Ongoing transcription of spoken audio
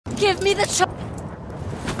Give me the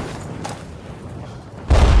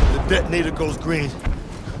The detonator goes green.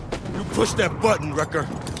 You push that button, Wrecker.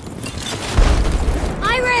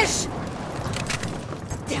 Irish!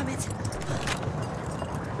 Damn it.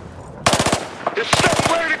 It's set,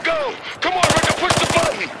 ready to go! Come on, Wrecker, push the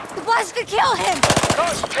button! The blast could kill him!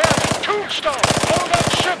 Cost 10, tombstone! Blow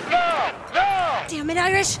that ship now! Now! Damn it,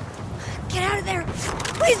 Irish! Get out of there!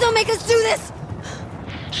 Please don't make us do this!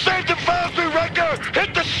 Save the Foundry, Wrecker!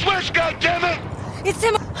 Hit the switch, goddammit! It's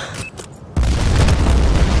him!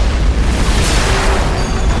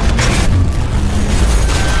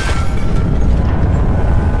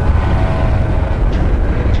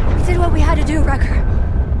 We did what we had to do, Wrecker.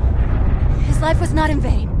 His life was not in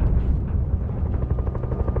vain.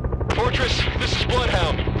 Fortress, this is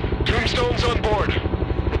Bloodhound. Tombstone's on board.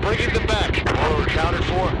 We're bringing them back. All accounted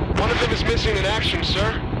for. One of them is missing in action,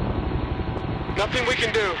 sir. Nothing we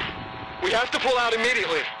can do. We have to pull out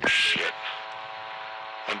immediately. Shit.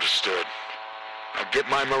 Understood. I'll get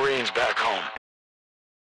my Marines back home.